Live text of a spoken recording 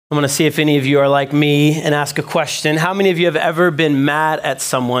I'm going to see if any of you are like me and ask a question. How many of you have ever been mad at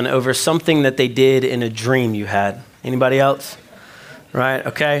someone over something that they did in a dream you had? Anybody else? Right,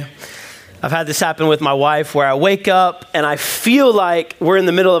 okay. I've had this happen with my wife where I wake up and I feel like we're in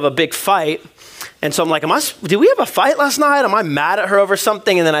the middle of a big fight. And so I'm like, did we have a fight last night? Am I mad at her over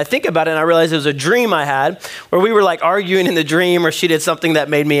something? And then I think about it and I realize it was a dream I had where we were like arguing in the dream or she did something that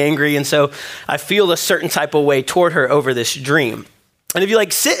made me angry. And so I feel a certain type of way toward her over this dream. And if you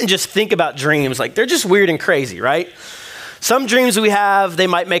like sit and just think about dreams, like they're just weird and crazy, right? Some dreams we have, they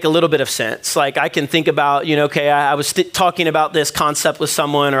might make a little bit of sense. Like I can think about, okay, I was talking about this concept with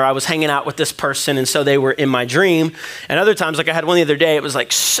someone or I was hanging out with this person and so they were in my dream. And other times, like I had one the other day, it was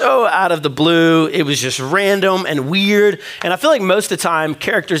like so out of the blue. It was just random and weird. And I feel like most of the time,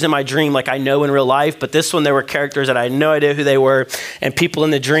 characters in my dream, like I know in real life, but this one, there were characters that I had no idea who they were and people in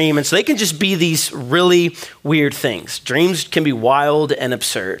the dream. And so they can just be these really weird things. Dreams can be wild and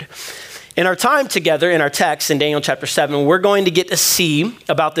absurd. In our time together, in our text in Daniel chapter 7, we're going to get to see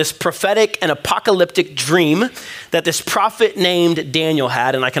about this prophetic and apocalyptic dream that this prophet named Daniel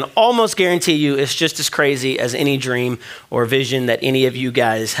had. And I can almost guarantee you it's just as crazy as any dream or vision that any of you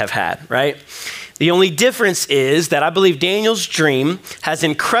guys have had, right? The only difference is that I believe Daniel's dream has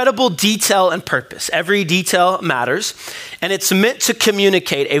incredible detail and purpose. Every detail matters, and it's meant to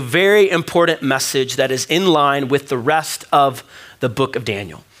communicate a very important message that is in line with the rest of the book of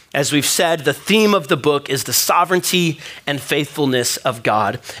Daniel. As we've said, the theme of the book is the sovereignty and faithfulness of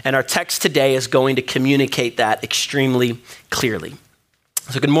God, and our text today is going to communicate that extremely clearly.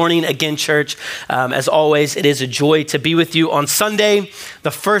 So good morning again, church. As always, it is a joy to be with you on Sunday,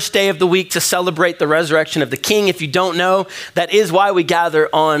 the first day of the week to celebrate the resurrection of the King. If you don't know, that is why we gather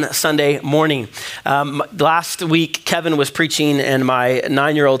on Sunday morning. Last week, Kevin was preaching and my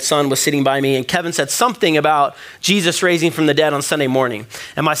 9-year-old son was sitting by me and Kevin said something about Jesus raising from the dead on Sunday morning.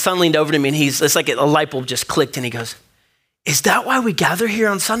 And my son leaned over to me and it's like a light bulb just clicked and he goes, "Is that why we gather here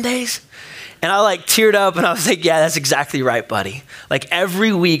on Sundays?" And I teared up and I was like, yeah, that's exactly right, buddy. Like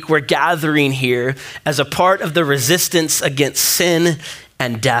every week we're gathering here as a part of the resistance against sin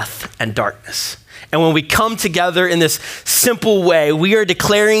and death and darkness. And when we come together in this simple way, we are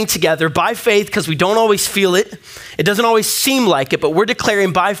declaring together by faith, because we don't always feel it. It doesn't always seem like it, but we're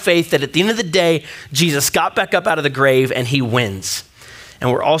declaring by faith that at the end of the day, Jesus got back up out of the grave and he wins.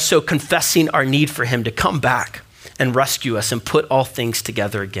 And we're also confessing our need for him to come back and rescue us and put all things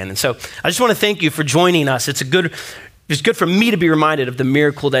together again. And so I just want to thank you for joining us. It's good for me to be reminded of the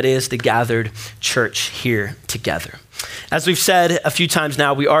miracle that is the gathered church here together. As we've said a few times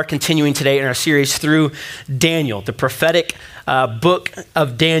now, we are continuing today in our series through Daniel, the prophetic book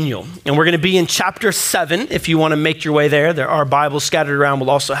of Daniel. And we're going to be in chapter 7. If you want to make your way there are Bibles scattered around.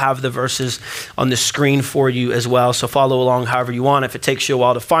 We'll also have the verses on the screen for you as well. So follow along however you want. If it takes you a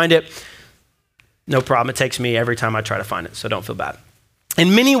while to find it, no problem. It takes me every time I try to find it, so don't feel bad.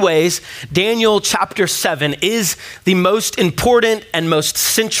 In many ways, Daniel chapter 7 is the most important and most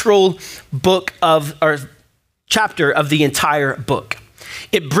central chapter of the entire book.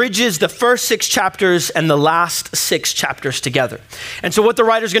 It bridges the first 6 chapters and the last 6 chapters together. And so what the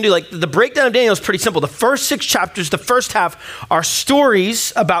writer's gonna do, the breakdown of Daniel is pretty simple. The first 6 chapters, the first half, are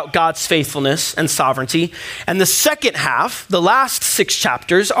stories about God's faithfulness and sovereignty. And the second half, the last 6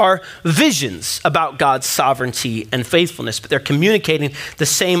 chapters, are visions about God's sovereignty and faithfulness, but they're communicating the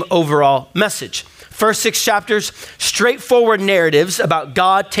same overall message. First 6 chapters, straightforward narratives about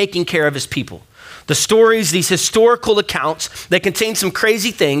God taking care of his people. The stories, these historical accounts, they contain some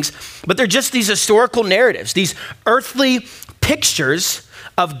crazy things, but they're just these historical narratives, these earthly pictures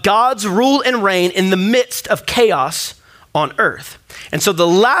of God's rule and reign in the midst of chaos on earth. And so the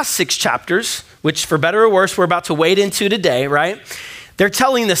last 6 chapters, which for better or worse, we're about to wade into today, right? They're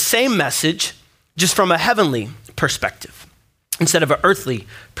telling the same message just from a heavenly perspective instead of an earthly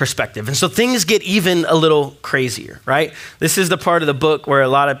perspective. And so things get even a little crazier, right? This is the part of the book where a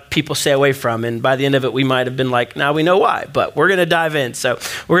lot of people stay away from. And by the end of it, we might have been like, now we know why, but we're going to dive in. So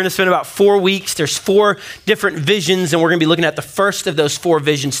we're going to spend about 4 weeks. There's 4 different visions, and we're going to be looking at the first of those 4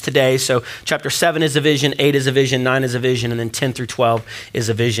 visions today. So chapter 7 is a vision, 8 is a vision, 9 is a vision, and then 10 through 12 is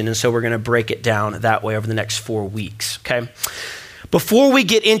a vision. And so we're going to break it down that way over the next 4 weeks, okay? Before we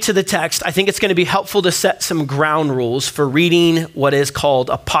get into the text, I think it's going to be helpful to set some ground rules for reading what is called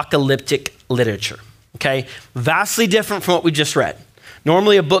apocalyptic literature, okay? Vastly different from what we just read.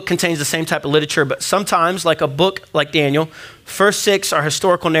 Normally a book contains the same type of literature, but sometimes like a book like Daniel, first 6 are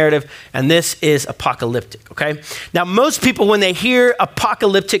historical narrative, and this is apocalyptic, okay? Now, most people, when they hear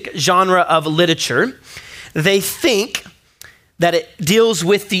apocalyptic genre of literature, they think that it deals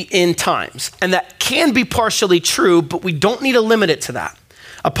with the end times. And that can be partially true, but we don't need to limit it to that.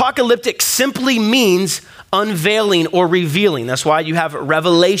 Apocalyptic simply means unveiling or revealing. That's why you have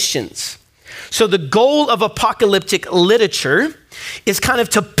revelations. So the goal of apocalyptic literature is kind of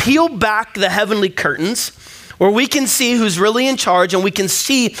to peel back the heavenly curtains where we can see who's really in charge and we can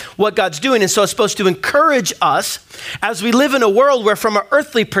see what God's doing. And so it's supposed to encourage us as we live in a world where from an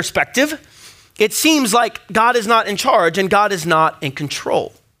earthly perspective, it seems like God is not in charge and God is not in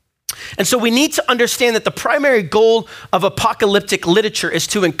control. And so we need to understand that the primary goal of apocalyptic literature is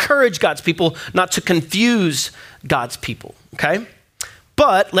to encourage God's people, not to confuse God's people, okay?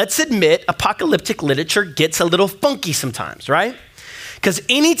 But let's admit apocalyptic literature gets a little funky sometimes, right? Because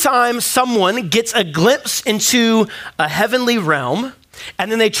anytime someone gets a glimpse into a heavenly realm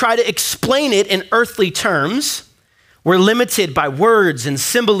and then they try to explain it in earthly terms, we're limited by words and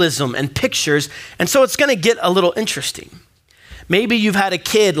symbolism and pictures, and so it's gonna get a little interesting. Maybe you've had a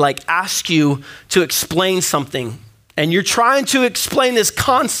kid ask you to explain something and you're trying to explain this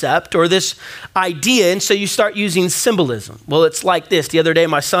concept or this idea, and so you start using symbolism. Well, it's like this. The other day,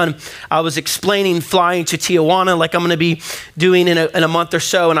 my son, I was explaining flying to Tijuana like I'm gonna be doing in a month or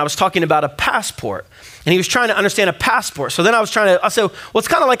so, and I was talking about a passport. And he was trying to understand a passport. So then I said, well, it's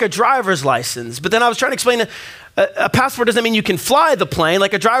kind of like a driver's license. But then I was trying to explain a passport doesn't mean you can fly the plane.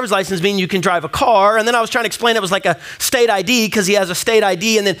 Like a driver's license means you can drive a car. And then I was trying to explain it was like a state ID because he has a state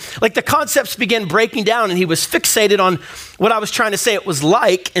ID. And then the concepts began breaking down and he was fixated on what I was trying to say it was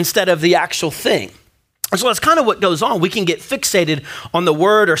like instead of the actual thing. And so that's kind of what goes on. We can get fixated on the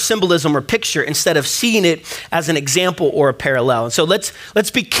word or symbolism or picture instead of seeing it as an example or a parallel. And so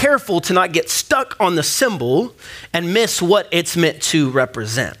let's be careful to not get stuck on the symbol and miss what it's meant to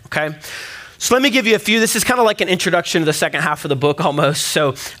represent, okay? So let me give you a few. This is kind of like an introduction to the second half of the book almost.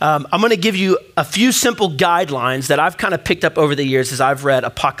 So I'm going to give you a few simple guidelines that I've kind of picked up over the years as I've read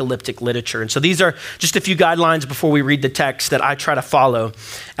apocalyptic literature. And so these are just a few guidelines before we read the text that I try to follow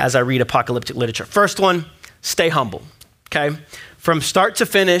as I read apocalyptic literature. First one, stay humble, okay? From start to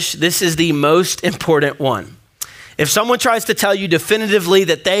finish, this is the most important one. If someone tries to tell you definitively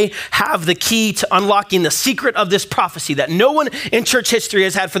that they have the key to unlocking the secret of this prophecy that no one in church history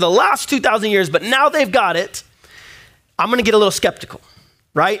has had for the last 2,000 years, but now they've got it, I'm gonna get a little skeptical,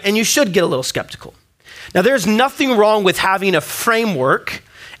 right? And you should get a little skeptical. Now, there's nothing wrong with having a framework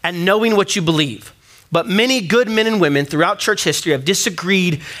and knowing what you believe, but many good men and women throughout church history have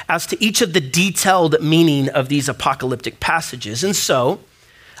disagreed as to each of the detailed meaning of these apocalyptic passages. And so,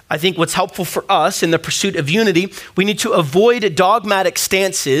 I think what's helpful for us in the pursuit of unity, we need to avoid dogmatic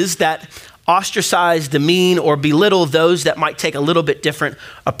stances that ostracize, demean, or belittle those that might take a little bit different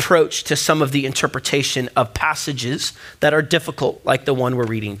approach to some of the interpretation of passages that are difficult, like the one we're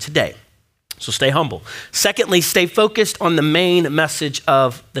reading today. So stay humble. Secondly, stay focused on the main message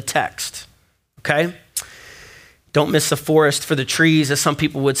of the text, okay? Don't miss the forest for the trees, as some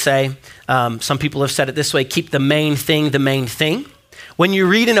people would say. Some people have said it this way, keep the main thing the main thing. When you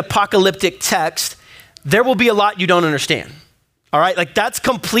read an apocalyptic text, there will be a lot you don't understand, all right? That's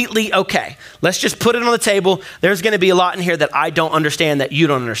completely okay. Let's just put it on the table. There's gonna be a lot in here that I don't understand that you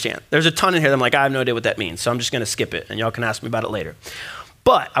don't understand. There's a ton in here that I'm like, I have no idea what that means, so I'm just gonna skip it, and y'all can ask me about it later.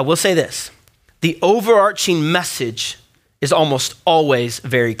 But I will say this, the overarching message is almost always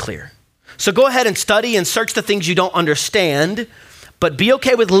very clear. So go ahead and study and search the things you don't understand, but be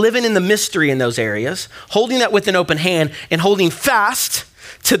okay with living in the mystery in those areas, holding that with an open hand and holding fast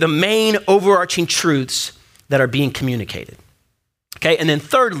to the main overarching truths that are being communicated. Okay, and then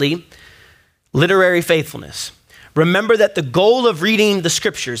thirdly, literary faithfulness. Remember that the goal of reading the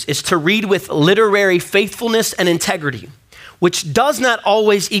scriptures is to read with literary faithfulness and integrity, which does not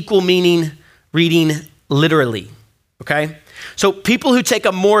always equal meaning reading literally, okay? So people who take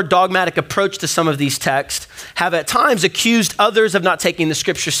a more dogmatic approach to some of these texts have at times accused others of not taking the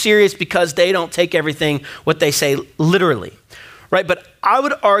scripture serious because they don't take everything what they say literally, right? But I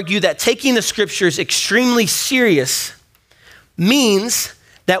would argue that taking the scriptures extremely serious means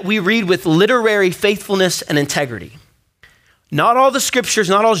that we read with literary faithfulness and integrity. Not all the scriptures,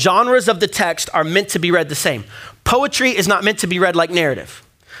 not all genres of the text are meant to be read the same. Poetry is not meant to be read like narrative.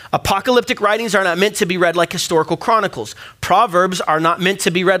 Apocalyptic writings are not meant to be read like historical chronicles. Proverbs are not meant to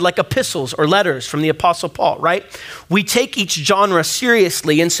be read like epistles or letters from the Apostle Paul, right? We take each genre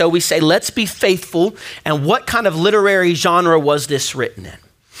seriously, and so we say, let's be faithful, and what kind of literary genre was this written in?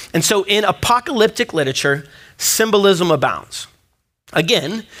 And so in apocalyptic literature, symbolism abounds.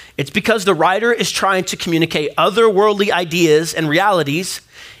 Again, it's because the writer is trying to communicate otherworldly ideas and realities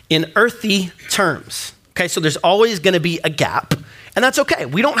in earthy terms. Okay, so there's always gonna be a gap. And that's okay.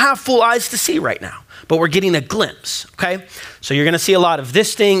 We don't have full eyes to see right now, but we're getting a glimpse, okay? So you're gonna see a lot of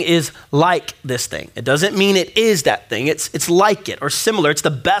this thing is like this thing. It doesn't mean it is that thing. It's like it or similar. It's the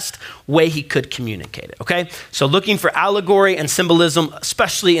best way he could communicate it, okay? So looking for allegory and symbolism,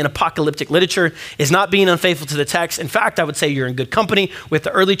 especially in apocalyptic literature, is not being unfaithful to the text. In fact, I would say you're in good company with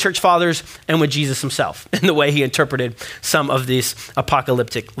the early church fathers and with Jesus himself in the way he interpreted some of this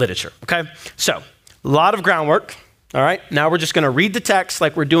apocalyptic literature, okay? So a lot of groundwork. All right, now we're just going to read the text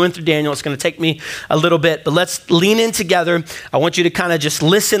like we're doing through Daniel. It's going to take me a little bit, but let's lean in together. I want you to kind of just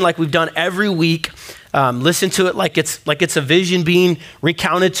listen like we've done every week. Listen to it like it's a vision being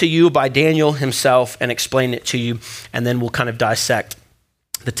recounted to you by Daniel himself and explain it to you, and then we'll kind of dissect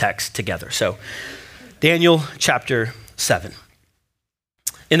the text together. So Daniel chapter 7.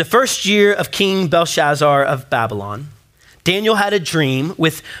 In the first year of King Belshazzar of Babylon, Daniel had a dream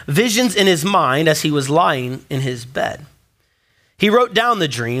with visions in his mind as he was lying in his bed. He wrote down the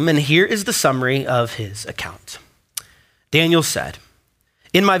dream, and here is the summary of his account. Daniel said,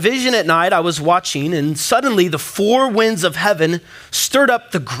 "In my vision at night, I was watching, and suddenly the four winds of heaven stirred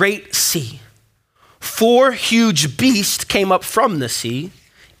up the great sea. Four huge beasts came up from the sea,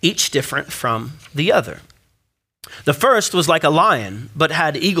 each different from the other. The first was like a lion, but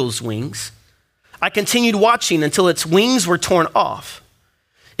had eagle's wings. I continued watching until its wings were torn off.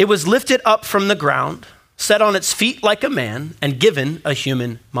 It was lifted up from the ground, set on its feet like a man, and given a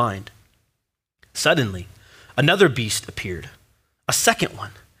human mind. Suddenly, another beast appeared, a second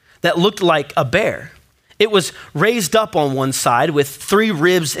one, that looked like a bear. It was raised up on one side with 3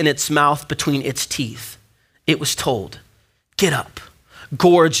 ribs in its mouth between its teeth. It was told, 'Get up,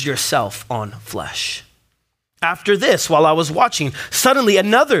 gorge yourself on flesh.' After this, while I was watching, suddenly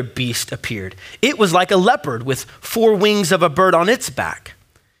another beast appeared. It was like a leopard with 4 wings of a bird on its back.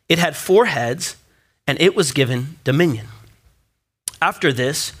 It had 4 heads, and it was given dominion. After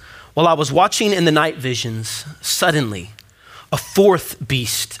this, while I was watching in the night visions, suddenly a 4th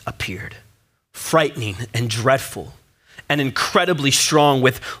beast appeared, frightening and dreadful, and incredibly strong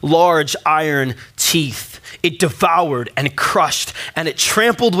with large iron teeth. It devoured and crushed, and it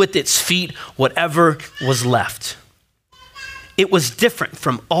trampled with its feet whatever was left. It was different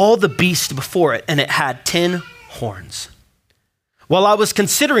from all the beasts before it, and it had 10 horns. While I was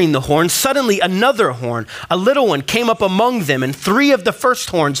considering the horns, suddenly another horn, a little one, came up among them, and 3 of the first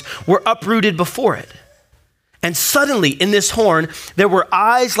horns were uprooted before it. And suddenly in this horn, there were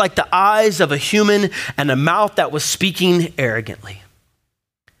eyes like the eyes of a human and a mouth that was speaking arrogantly.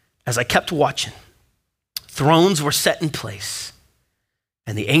 As I kept watching, thrones were set in place,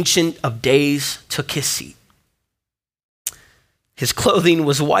 and the Ancient of Days took his seat. His clothing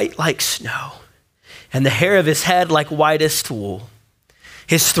was white like snow, and the hair of his head like whitest wool.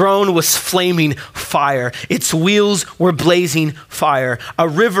 His throne was flaming fire. Its wheels were blazing fire. A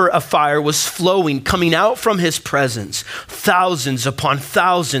river of fire was flowing, coming out from his presence. Thousands upon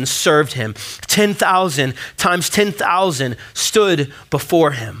thousands served him. 10,000 times 10,000 stood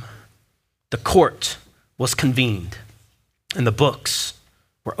before him. The court was convened, and the books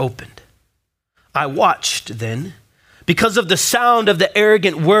were opened. I watched then, because of the sound of the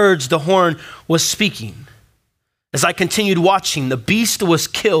arrogant words the horn was speaking. As I continued watching, the beast was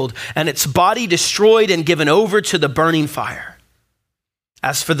killed and its body destroyed and given over to the burning fire.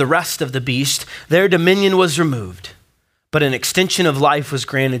 As for the rest of the beast, their dominion was removed, but an extension of life was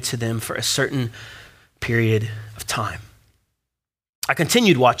granted to them for a certain period of time. I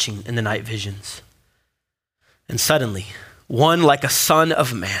continued watching in the night visions, and suddenly one like a son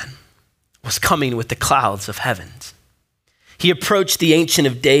of man was coming with the clouds of heavens. He approached the Ancient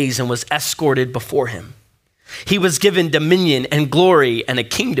of Days and was escorted before him. He was given dominion and glory and a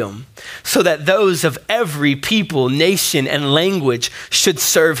kingdom so that those of every people, nation, and language should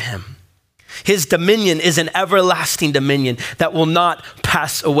serve him. His dominion is an everlasting dominion that will not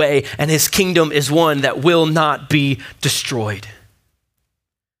pass away, and his kingdom is one that will not be destroyed.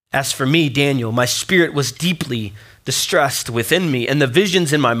 As for me, Daniel, my spirit was deeply distressed within me, and the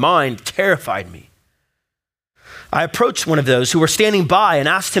visions in my mind terrified me. I approached one of those who were standing by and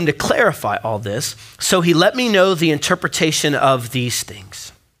asked him to clarify all this. So he let me know the interpretation of these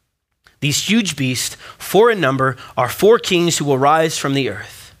things. These huge beasts, 4 in number, are 4 kings who will rise from the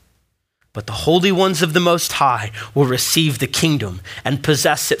earth. But the holy ones of the Most High will receive the kingdom and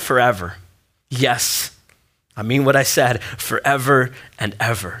possess it forever. Yes, I mean what I said, forever and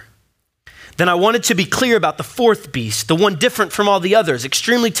ever. Then I wanted to be clear about the 4th beast, the one different from all the others,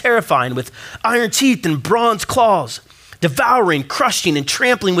 extremely terrifying with iron teeth and bronze claws, devouring, crushing, and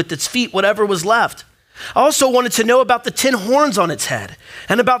trampling with its feet whatever was left. I also wanted to know about the 10 horns on its head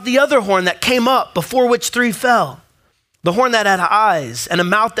and about the other horn that came up before which 3 fell. The horn that had eyes and a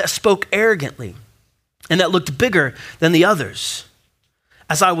mouth that spoke arrogantly and that looked bigger than the others.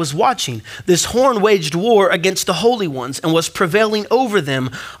 As I was watching, this horn waged war against the holy ones and was prevailing over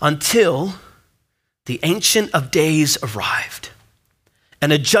them until the Ancient of Days arrived.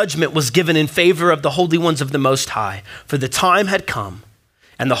 And a judgment was given in favor of the holy ones of the Most High, for the time had come,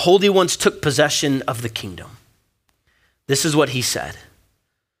 and the holy ones took possession of the kingdom. This is what he said.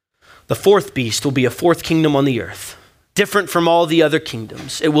 The fourth beast will be a fourth kingdom on the earth, different from all the other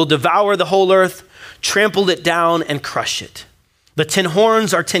kingdoms. It will devour the whole earth, trample it down, and crush it. The 10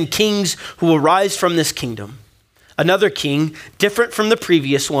 horns are 10 kings who will rise from this kingdom. Another king, different from the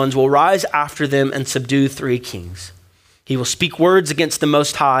previous ones, will rise after them and subdue 3 kings. He will speak words against the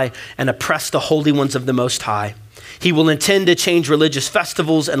Most High and oppress the holy ones of the Most High. He will intend to change religious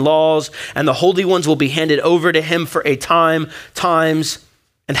festivals and laws, and the holy ones will be handed over to him for a time, times,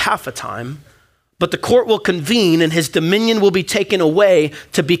 and half a time. But the court will convene and his dominion will be taken away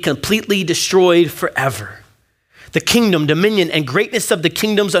to be completely destroyed forever. The kingdom, dominion, and greatness of the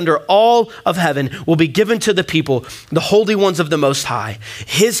kingdoms under all of heaven will be given to the people, the holy ones of the Most High.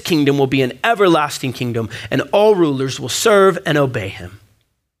 His kingdom will be an everlasting kingdom, and all rulers will serve and obey him.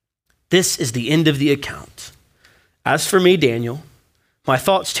 This is the end of the account. As for me, Daniel, my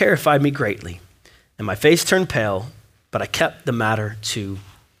thoughts terrified me greatly, and my face turned pale, but I kept the matter to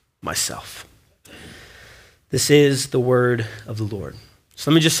myself. This is the word of the Lord. So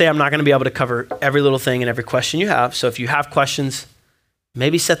let me just say, I'm not going to be able to cover every little thing and every question you have. So if you have questions,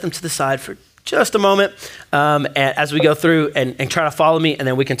 maybe set them to the side for just a moment as we go through and try to follow me, and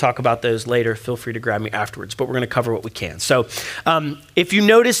then we can talk about those later. Feel free to grab me afterwards, but we're going to cover what we can. So if you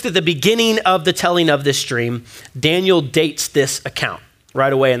noticed at the beginning of the telling of this dream, Daniel dates this account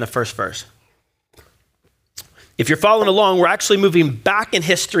right away in the first verse. If you're following along, we're actually moving back in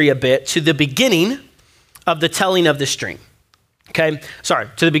history a bit to the beginning of the telling of this dream. To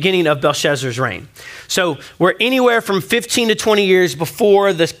the beginning of Belshazzar's reign. So we're anywhere from 15 to 20 years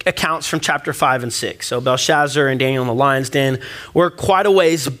before the accounts from chapter 5 and 6. So Belshazzar and Daniel in the lion's den, we're quite a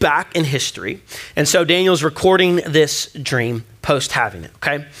ways back in history. And so Daniel's recording this dream post having it,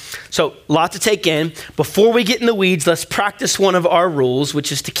 okay? So a lot to take in. Before we get in the weeds, let's practice one of our rules,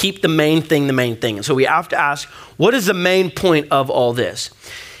 which is to keep the main thing the main thing. And so we have to ask, what is the main point of all this?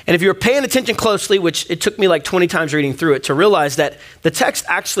 And if you're paying attention closely, which it took me like 20 times reading through it to realize that the text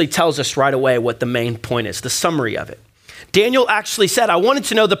actually tells us right away what the main point is, the summary of it. Daniel actually said, I wanted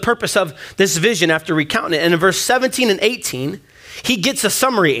to know the purpose of this vision after recounting it. And in verse 17 and 18, he gets a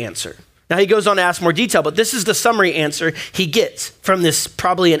summary answer. Now he goes on to ask more detail, but this is the summary answer he gets from this,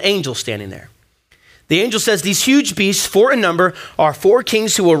 probably an angel standing there. The angel says, these huge beasts, 4 in number, are 4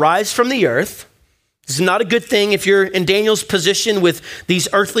 kings who will rise from the earth. This is not a good thing if you're in Daniel's position with these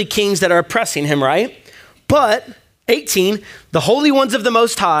earthly kings that are oppressing him, right? But 18, the holy ones of the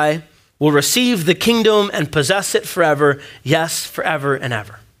Most High will receive the kingdom and possess it forever. Yes, forever and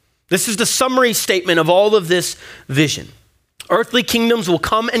ever. This is the summary statement of all of this vision. Earthly kingdoms will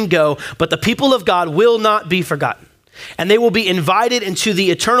come and go, but the people of God will not be forgotten. And they will be invited into the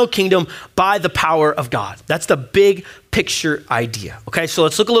eternal kingdom by the power of God. That's the big picture idea. Okay, so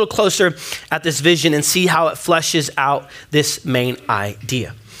let's look a little closer at this vision and see how it fleshes out this main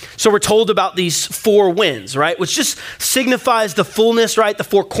idea. So we're told about these 4 winds, right? Which just signifies the fullness, right? The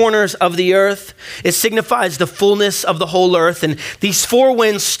 4 corners of the earth. It signifies the fullness of the whole earth. And these 4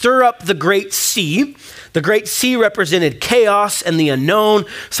 winds stir up the great sea. The great sea represented chaos and the unknown.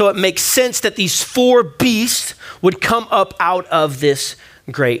 So it makes sense that these 4 beasts would come up out of this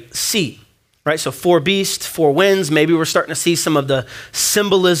great sea, right? So 4 beasts, 4 winds. Maybe we're starting to see some of the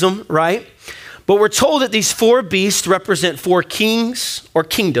symbolism, right? But we're told that these 4 beasts represent 4 kings or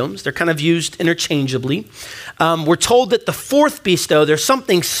kingdoms. They're kind of used interchangeably. We're told that the 4th beast, though, there's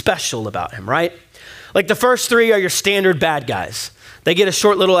something special about him, right? Like the first 3 are your standard bad guys. They get a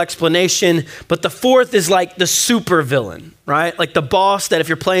short little explanation, but the 4th is like the super villain, right? Like the boss that if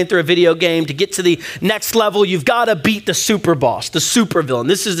you're playing through a video game, to get to the next level, you've got to beat the super boss, the super villain.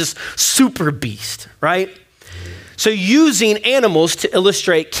 This is this super beast, right? So using animals to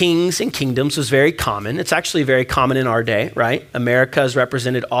illustrate kings and kingdoms was very common. It's actually very common in our day, right? America is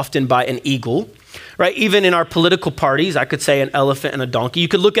represented often by an eagle, right? Even in our political parties, I could say an elephant and a donkey. You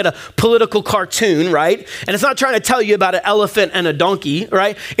could look at a political cartoon, right? And it's not trying to tell you about an elephant and a donkey,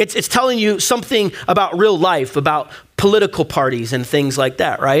 right? It's telling you something about real life, about political parties and things like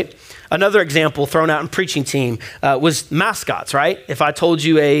that, right? Another example thrown out in preaching team was mascots, right? If I told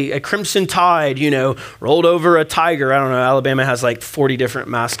you a Crimson Tide, rolled over a tiger, I don't know, Alabama has like 40 different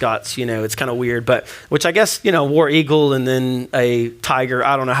mascots, it's kind of weird, but which I guess, war eagle and then a tiger.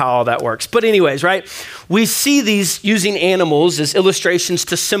 I don't know how all that works. But anyways, right? We see these using animals as illustrations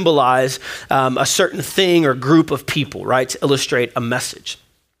to symbolize a certain thing or group of people, right? To illustrate a message.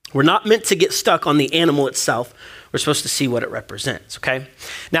 We're not meant to get stuck on the animal itself. We're supposed to see what it represents, okay?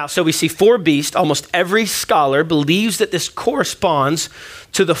 Now, so we see 4 beasts. Almost every scholar believes that this corresponds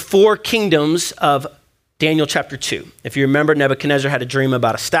to the 4 kingdoms of Daniel chapter 2. If you remember, Nebuchadnezzar had a dream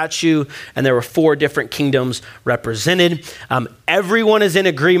about a statue, and there were 4 different kingdoms represented. Everyone is in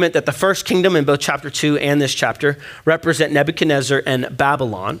agreement that the first kingdom in both chapter 2 and this chapter represent Nebuchadnezzar and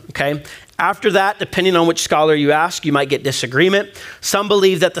Babylon, okay? After that, depending on which scholar you ask, you might get disagreement. Some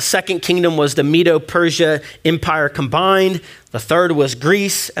believe that the second kingdom was the Medo-Persia Empire combined. The third was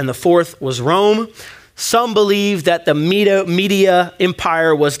Greece, and the fourth was Rome. Some believe that the Media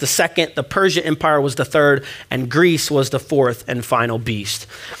Empire was the second, the Persia Empire was the third, and Greece was the fourth and final beast.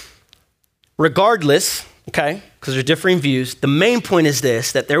 Regardless, okay, because there's differing views, the main point is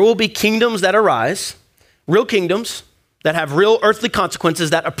this, that there will be kingdoms that arise, real kingdoms, that have real earthly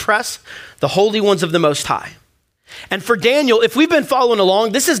consequences that oppress the holy ones of the Most High. And for Daniel, if we've been following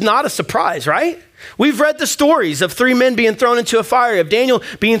along, this is not a surprise, right? We've read the stories of 3 men being thrown into a fire, of Daniel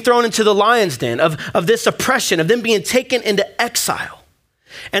being thrown into the lion's den, of this oppression, of them being taken into exile.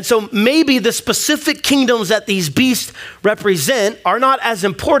 And so maybe the specific kingdoms that these beasts represent are not as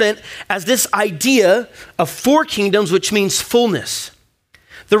important as this idea of 4 kingdoms, which means fullness.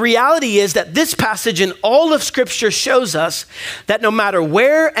 The reality is that this passage in all of Scripture shows us that no matter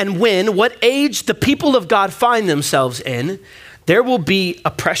where and when, what age the people of God find themselves in, there will be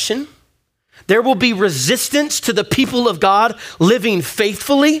oppression, there will be resistance to the people of God living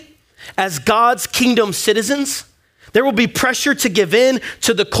faithfully as God's kingdom citizens. There will be pressure to give in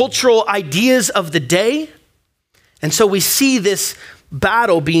to the cultural ideas of the day. And so we see this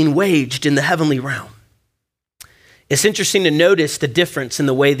battle being waged in the heavenly realm. It's interesting to notice the difference in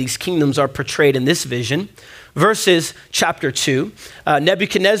the way these kingdoms are portrayed in this vision versus chapter 2.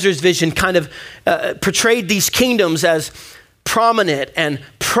 Nebuchadnezzar's vision kind of portrayed these kingdoms as prominent and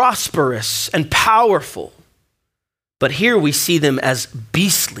prosperous and powerful. But here we see them as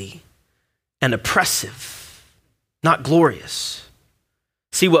beastly and oppressive, not glorious.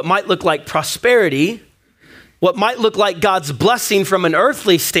 See, what might look like prosperity, what might look like God's blessing from an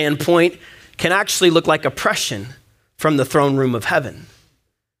earthly standpoint, can actually look like oppression from the throne room of heaven.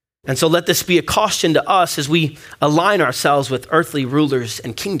 And so let this be a caution to us as we align ourselves with earthly rulers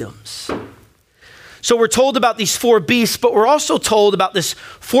and kingdoms. So we're told about these 4 beasts, but we're also told about this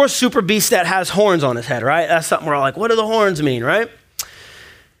 4th super beast that has horns on his head, right? That's something we're all like, what do the horns mean, right?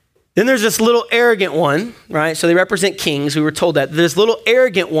 Then there's this little arrogant one, right? So they represent kings. We were told that. This little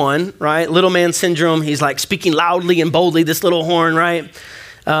arrogant one, right? Little man syndrome. He's like speaking loudly and boldly, this little horn, right?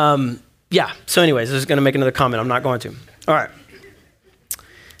 Yeah, so anyways, I was going to make another comment. I'm not going to. All right.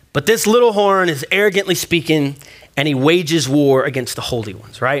 But this little horn is arrogantly speaking, and he wages war against the holy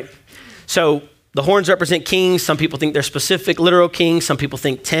ones, right? So the horns represent kings. Some people think they're specific literal kings. Some people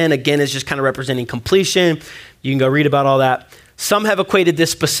think 10, again, is just kind of representing completion. You can go read about all that. Some have equated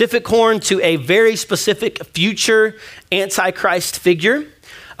this specific horn to a very specific future Antichrist figure.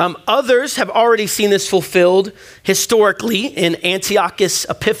 Others have already seen this fulfilled historically in Antiochus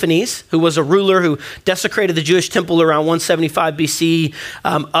Epiphanes, who was a ruler who desecrated the Jewish temple around 175 BC.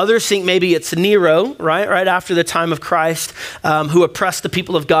 Others think maybe it's Nero, right after the time of Christ, who oppressed the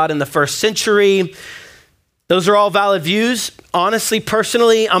people of God in the 1st century. Those are all valid views. Honestly,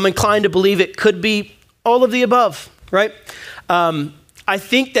 personally, I'm inclined to believe it could be all of the above, right? I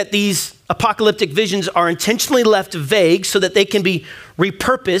think that these apocalyptic visions are intentionally left vague so that they can be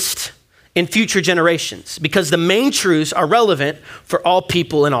repurposed in future generations, because the main truths are relevant for all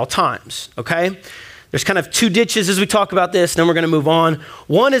people in all times, okay? There's kind of 2 ditches as we talk about this, and then we're going to move on.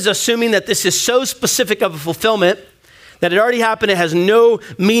 One is assuming that this is so specific of a fulfillment that it already happened. It has no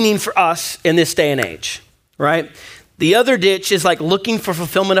meaning for us in this day and age, right? The other ditch is like looking for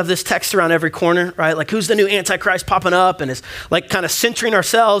fulfillment of this text around every corner, right? Like who's the new Antichrist popping up, and it's like kind of centering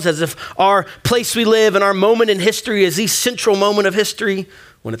ourselves as if our place we live and our moment in history is the central moment of history,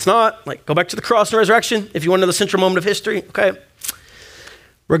 when it's not. Like go back to the cross and resurrection if you want to know the central moment of history, okay?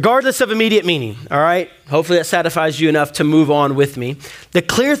 Regardless of immediate meaning, all right? Hopefully that satisfies you enough to move on with me. The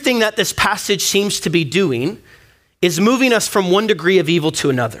clear thing that this passage seems to be doing is moving us from one degree of evil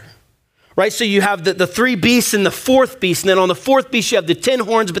to another. Right, so you have the 3 beasts and the 4th beast, and then on the 4th beast you have the 10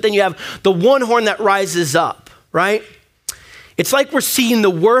 horns, but then you have the 1 horn that rises up. right? It's like we're seeing the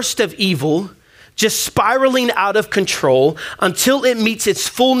worst of evil just spiraling out of control until it meets its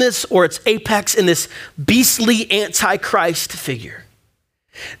fullness or its apex in this beastly antichrist figure.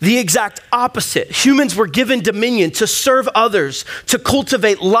 The exact opposite. Humans were given dominion to serve others, to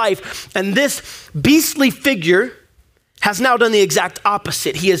cultivate life. And this beastly figure has now done the exact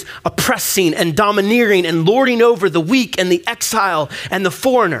opposite. He is oppressing and domineering and lording over the weak and the exile and the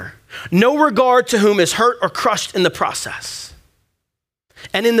foreigner. No regard to whom is hurt or crushed in the process.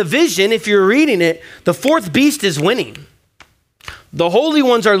 And in the vision, if you're reading it, the fourth beast is winning. The holy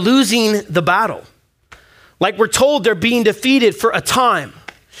ones are losing the battle. Like we're told, they're being defeated for a time.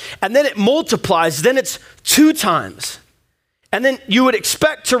 And then it multiplies, then it's 2 times. And then you would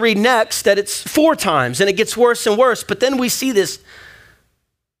expect to read next that it's 4 times, and it gets worse and worse. But then we see this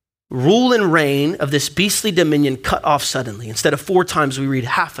rule and reign of this beastly dominion cut off suddenly. Instead of 4 times, we read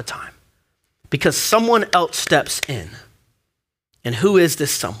half a time because someone else steps in. And who is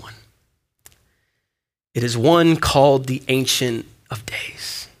this someone? It is one called the Ancient of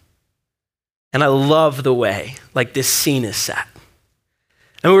Days. And I love the way like this scene is set.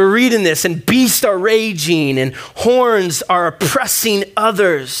 And we're reading this, and beasts are raging, and horns are oppressing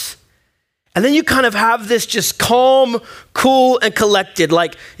others. And then you kind of have this just calm, cool, and collected,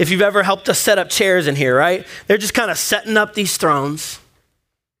 like if you've ever helped us set up chairs in here, right? They're just kind of setting up these thrones,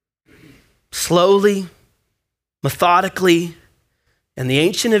 slowly, methodically, and the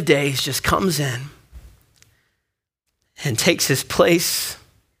Ancient of Days just comes in and takes his place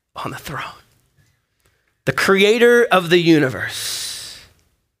on the throne. The creator of the universe.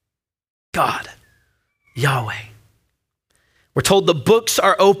 God, Yahweh. We're told the books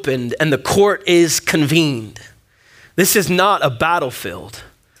are opened and the court is convened. This is not a battlefield.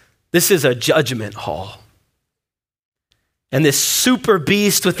 This is a judgment hall. And this super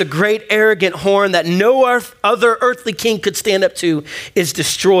beast with the great arrogant horn that no other earthly king could stand up to is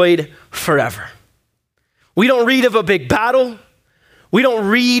destroyed forever. We don't read of a big battle. We don't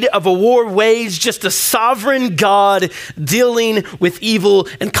read of a war waged, just a sovereign God dealing with evil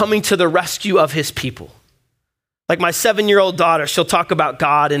and coming to the rescue of his people. Like my 7-year-old daughter, she'll talk about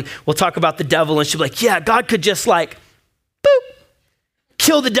God and we'll talk about the devil and she'll be like, yeah, God could just like, boop,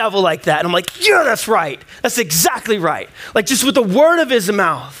 kill the devil like that. And I'm like, yeah, that's right. That's exactly right. Like just with the word of his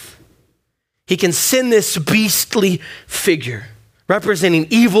mouth, he can send this beastly figure representing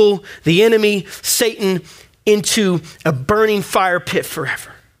evil, the enemy, Satan, into a burning fire pit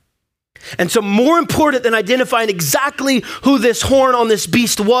forever. And so more important than identifying exactly who this horn on this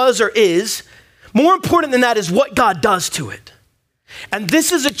beast was or is, more important than that is what God does to it. And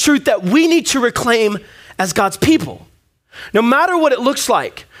this is a truth that we need to reclaim as God's people. No matter what it looks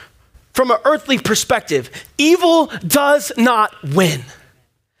like from an earthly perspective, evil does not win.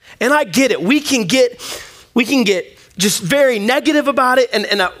 And I get it. We can get just very negative about it.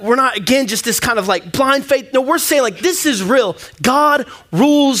 And we're not, again, just this kind of like blind faith. No, we're saying like, this is real. God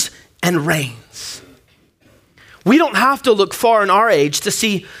rules and reigns. We don't have to look far in our age to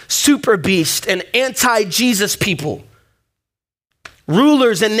see super beast and anti-Jesus people,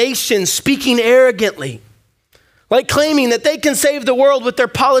 rulers and nations speaking arrogantly, like claiming that they can save the world with their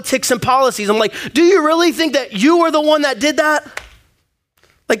politics and policies. I'm like, do you really think that you were the one that did that?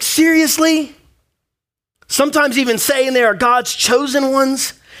 Like seriously? Sometimes even saying they are God's chosen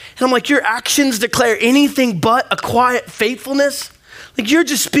ones. And I'm like, your actions declare anything but a quiet faithfulness. Like you're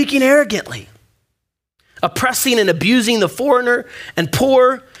just speaking arrogantly, oppressing and abusing the foreigner and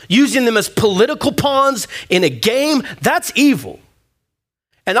poor, using them as political pawns in a game. That's evil.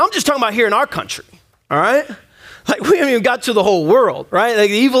 And I'm just talking about here in our country, all right? Like we haven't even got to the whole world, right? Like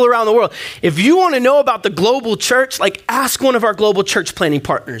the evil around the world. If you want to know about the global church, like ask one of our global church planning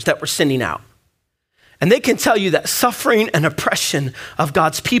partners that we're sending out. And they can tell you that suffering and oppression of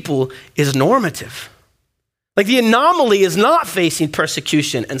God's people is normative. Like the anomaly is not facing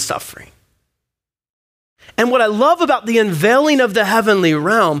persecution and suffering. And what I love about the unveiling of the heavenly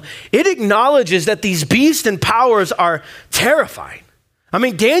realm, it acknowledges that these beasts and powers are terrifying. I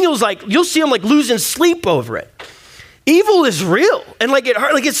mean, Daniel's like, you'll see him like losing sleep over it. Evil is real and like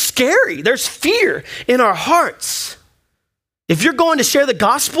it's scary. There's fear in our hearts. If you're going to share the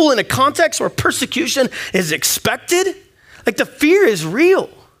gospel in a context where persecution is expected, like the fear is real.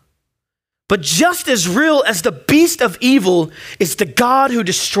 But just as real as the beast of evil is the God who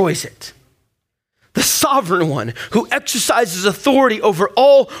destroys it. The sovereign one who exercises authority over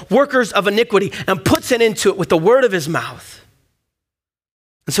all workers of iniquity and puts an end to it with the word of his mouth.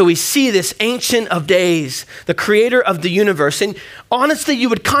 And so we see this Ancient of Days, the creator of the universe. And honestly, you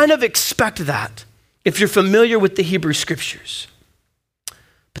would kind of expect that if you're familiar with the Hebrew scriptures.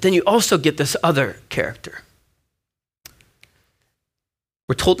 But then you also get this other character,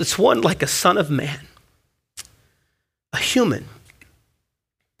 We're told it's one like a son of man, a human.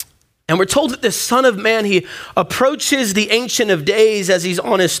 And we're told that this son of man, he approaches the Ancient of Days as he's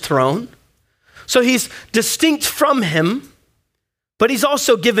on his throne. So he's distinct from him, but he's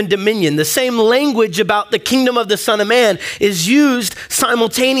also given dominion. The same language about the kingdom of the Son of Man is used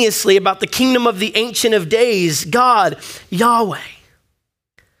simultaneously about the kingdom of the Ancient of Days, God, Yahweh.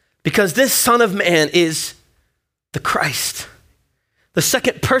 Because this Son of Man is the Christ, the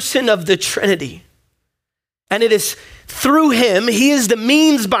second person of the Trinity. And it is through him, he is the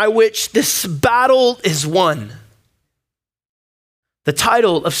means by which this battle is won. The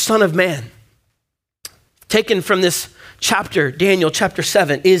title of Son of Man, taken from this chapter, Daniel chapter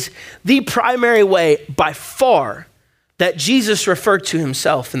 7, is the primary way by far that Jesus referred to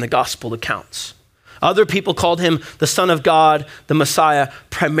himself in the gospel accounts. Other people called him the Son of God, the Messiah.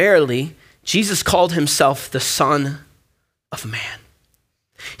 Primarily, Jesus called himself the Son of Man.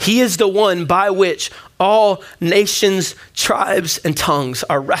 He is the one by which all nations, tribes, and tongues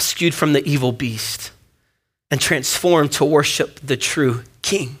are rescued from the evil beast and transformed to worship the true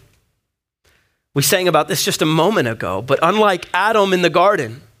King. We sang about this just a moment ago, but unlike Adam in the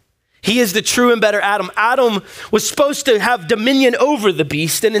garden, he is the true and better Adam. Adam was supposed to have dominion over the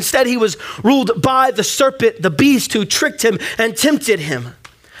beast, and instead he was ruled by the serpent, the beast who tricked him and tempted him.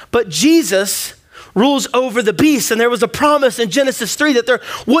 But Jesus rules over the beast, and there was a promise in Genesis 3 that there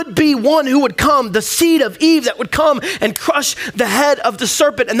would be one who would come, the seed of Eve that would come and crush the head of the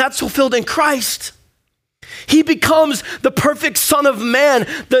serpent, and that's fulfilled in Christ. He becomes the perfect Son of Man,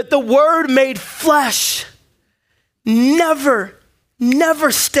 the Word made flesh, never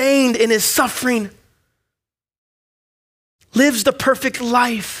stained in his suffering, lives the perfect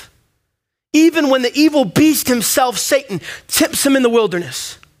life, even when the evil beast himself, Satan, tempts him in the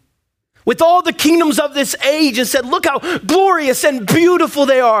wilderness with all the kingdoms of this age and said, look how glorious and beautiful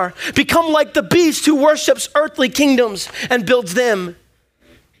they are. Become like the beast who worships earthly kingdoms and builds them.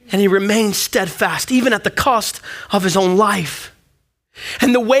 And he remains steadfast, even at the cost of his own life.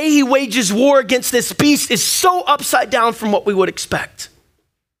 And the way he wages war against this beast is so upside down from what we would expect.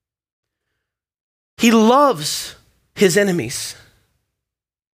 He loves his enemies.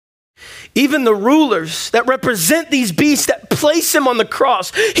 Even the rulers that represent these beasts that place him on the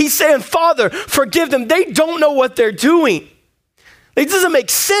cross, he's saying, Father, forgive them. They don't know what they're doing. It doesn't make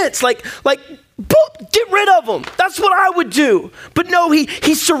sense. Like, boop, get rid of them. That's what I would do. But no, he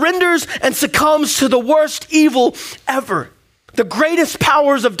surrenders and succumbs to the worst evil ever. The greatest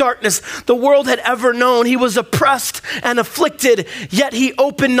powers of darkness the world had ever known. He was oppressed and afflicted, yet he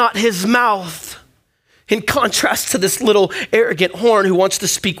opened not his mouth. In contrast to this little arrogant horn who wants to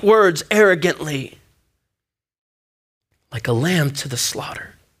speak words arrogantly, like a lamb to the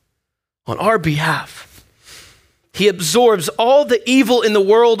slaughter on our behalf. He absorbs all the evil in the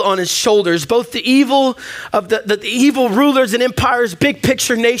world on his shoulders, both the evil of the evil rulers and empires, big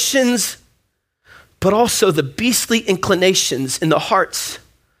picture nations, but also the beastly inclinations in the hearts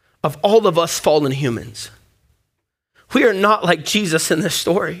of all of us fallen humans. We are not like Jesus in this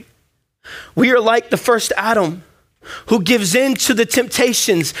story. We are like the first Adam who gives in to the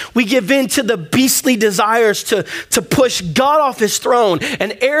temptations. We give in to the beastly desires to push God off his throne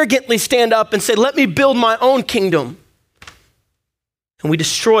and arrogantly stand up and say, let me build my own kingdom. And we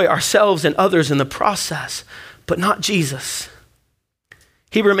destroy ourselves and others in the process, but not Jesus.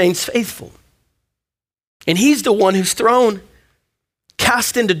 He remains faithful. And he's the one who's thrown,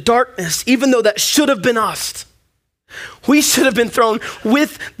 cast into darkness, even though that should have been us. We should have been thrown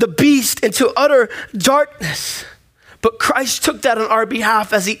with the beast into utter darkness. But Christ took that on our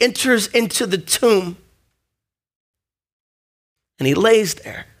behalf as he enters into the tomb. And he lays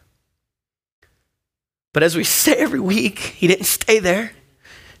there. But as we say every week, he didn't stay there.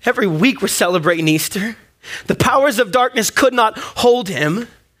 Every week we're celebrating Easter. The powers of darkness could not hold him.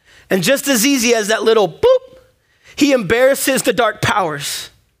 And just as easy as that little boop, he embarrasses the dark powers.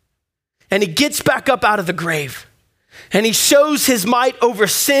 And he gets back up out of the grave. And he shows his might over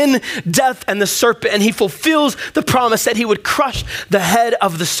sin, death, and the serpent. And he fulfills the promise that he would crush the head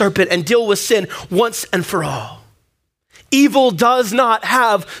of the serpent and deal with sin once and for all. Evil does not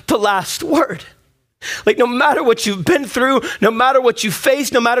have the last word. Like no matter what you've been through, no matter what you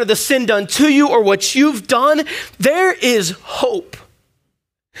face, no matter the sin done to you or what you've done, there is hope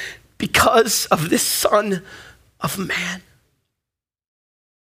because of this Son of Man.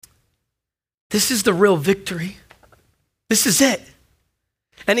 This is the real victory. This is it.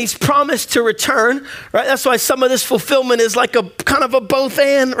 And he's promised to return, right? That's why some of this fulfillment is like a kind of a both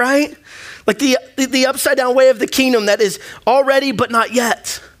and, right? Like the upside down way of the kingdom that is already but not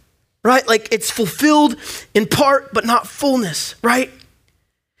yet, right? Like it's fulfilled in part but not fullness, right?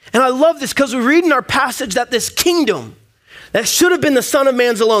 And I love this because we read in our passage that this kingdom that should have been the Son of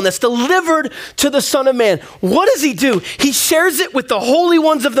Man's alone, that's delivered to the Son of Man, what does he do? He shares it with the holy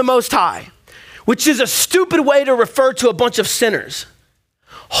ones of the Most High, which is a stupid way to refer to a bunch of sinners.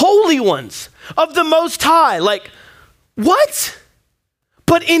 Holy ones of the Most High, like what?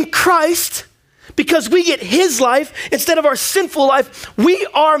 But in Christ, because we get his life instead of our sinful life, we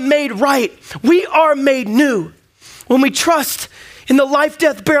are made right. We are made new. When we trust in the life,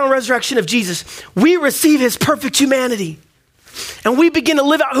 death, burial, and resurrection of Jesus, we receive his perfect humanity. And we begin to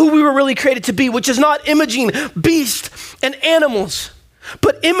live out who we were really created to be, which is not imaging beasts and animals,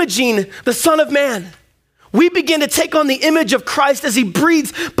 but imaging the Son of Man. We begin to take on the image of Christ as he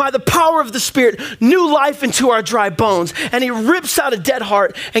breathes by the power of the Spirit new life into our dry bones. And he rips out a dead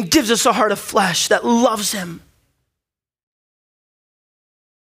heart and gives us a heart of flesh that loves him.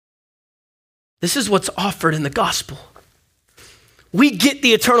 This is what's offered in the gospel. We get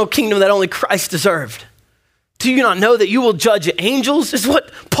the eternal kingdom that only Christ deserved. Do you not know that you will judge angels, is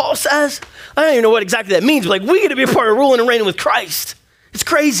what Paul says? I don't even know what exactly that means. But like, we get to be a part of ruling and reigning with Christ. It's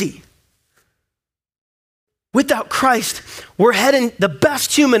crazy. Without Christ, we're heading, the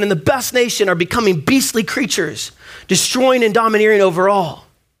best human and the best nation are becoming beastly creatures, destroying and domineering over all.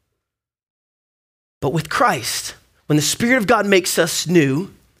 But with Christ, when the Spirit of God makes us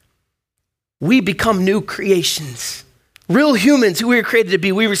new, we become new creations. Real humans who we were created to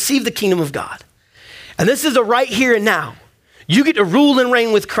be. We receive the kingdom of God. And this is a right here and now. You get to rule and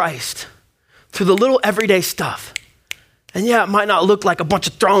reign with Christ through the little everyday stuff. And yeah, it might not look like a bunch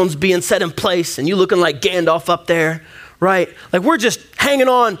of thrones being set in place and you looking like Gandalf up there, right? Like we're just hanging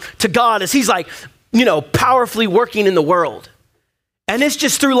on to God as he's like, powerfully working in the world. And it's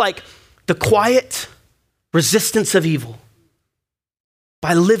just through like the quiet resistance of evil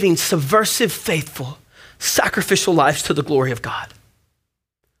by living subversive, faithful, sacrificial lives to the glory of God.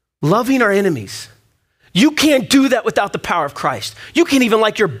 Loving our enemies. You can't do that without the power of Christ. You can't even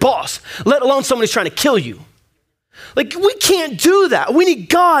like your boss, let alone someone who's trying to kill you. Like, we can't do that. We need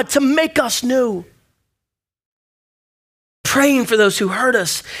God to make us new. Praying for those who hurt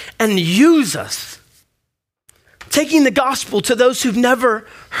us and use us. Taking the gospel to those who've never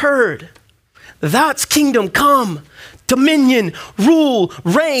heard. That's kingdom come, dominion, rule,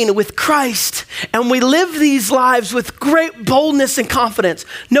 reign with Christ. And we live these lives with great boldness and confidence,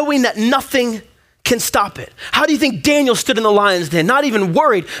 knowing that nothing can stop it. How do you think Daniel stood in the lion's den? Not even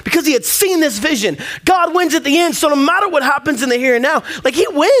worried, because he had seen this vision. God wins at the end, so no matter what happens in the here and now, like he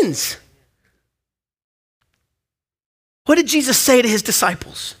wins. What did Jesus say to his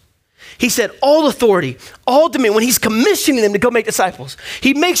disciples? He said, all authority, all dominion, when he's commissioning them to go make disciples,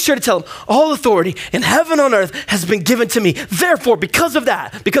 he makes sure to tell them, all authority in heaven and on earth has been given to me. Therefore, because of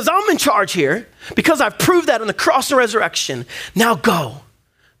that, because I'm in charge here, because I've proved that on the cross and resurrection, now go.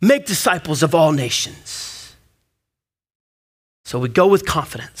 Make disciples of all nations. So we go with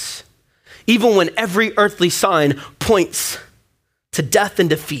confidence, even when every earthly sign points to death and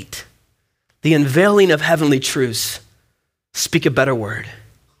defeat. The unveiling of heavenly truths speak a better word.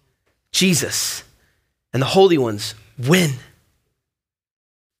 Jesus and the holy ones win.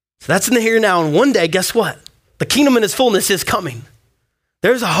 So that's in the here and now. And one day, guess what? The kingdom in its fullness is coming.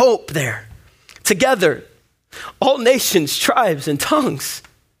 There's a hope there. Together, all nations, tribes, and tongues,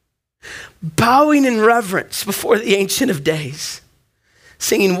 bowing in reverence before the Ancient of Days,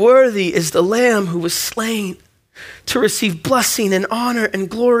 singing, worthy is the Lamb who was slain to receive blessing and honor and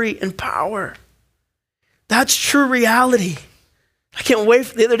glory and power. That's true reality. I can't wait.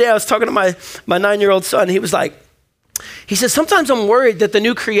 The other day I was talking to my 9-year-old son. He said, sometimes I'm worried that the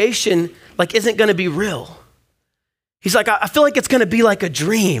new creation isn't going to be real. He's like, I feel like it's going to be like a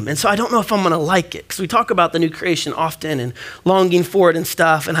dream. And so I don't know if I'm going to like it. Because we talk about the new creation often and longing for it and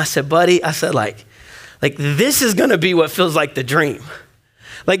stuff. And I said, buddy, this is going to be what feels like the dream.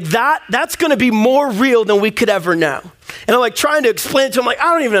 That's going to be more real than we could ever know. And I'm trying to explain it to him. I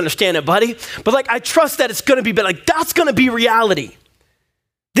don't even understand it, buddy. But I trust that it's going to be, that's going to be reality.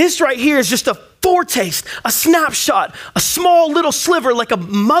 This right here is just a foretaste, a snapshot, a small little sliver, like a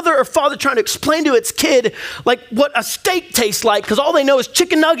mother or father trying to explain to its kid what a steak tastes like, because all they know is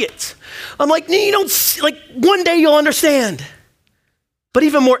chicken nuggets. I'm you don't see, one day you'll understand. But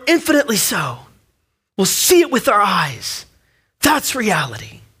even more infinitely so, we'll see it with our eyes. That's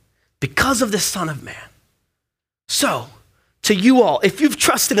reality because of the Son of Man. So, to you all, if you've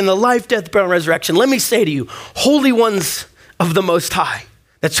trusted in the life, death, burial, and resurrection, let me say to you, holy ones of the Most High,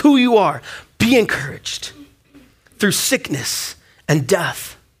 that's who you are. Be encouraged through sickness and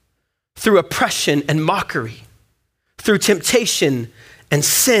death, through oppression and mockery, through temptation and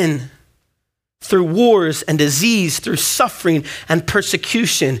sin, through wars and disease, through suffering and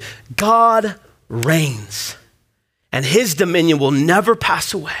persecution, God reigns, and his dominion will never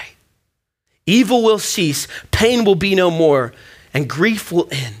pass away. Evil will cease, pain will be no more, and grief will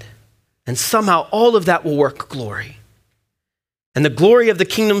end. And somehow all of that will work glory. And the glory of the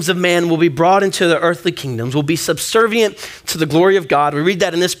kingdoms of man will be brought into the earthly kingdoms, will be subservient to the glory of God. We read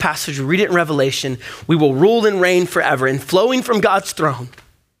that in this passage, we read it in Revelation. We will rule and reign forever, and flowing from God's throne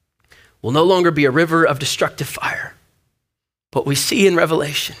will no longer be a river of destructive fire. What we see in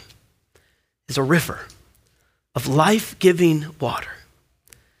Revelation is a river of life-giving water.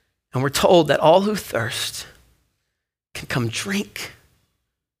 And we're told that all who thirst can come drink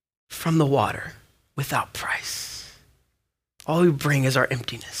from the water without price. All we bring is our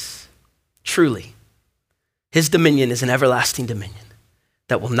emptiness. Truly, his dominion is an everlasting dominion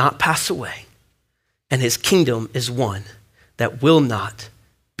that will not pass away, and his kingdom is one that will not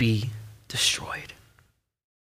be destroyed.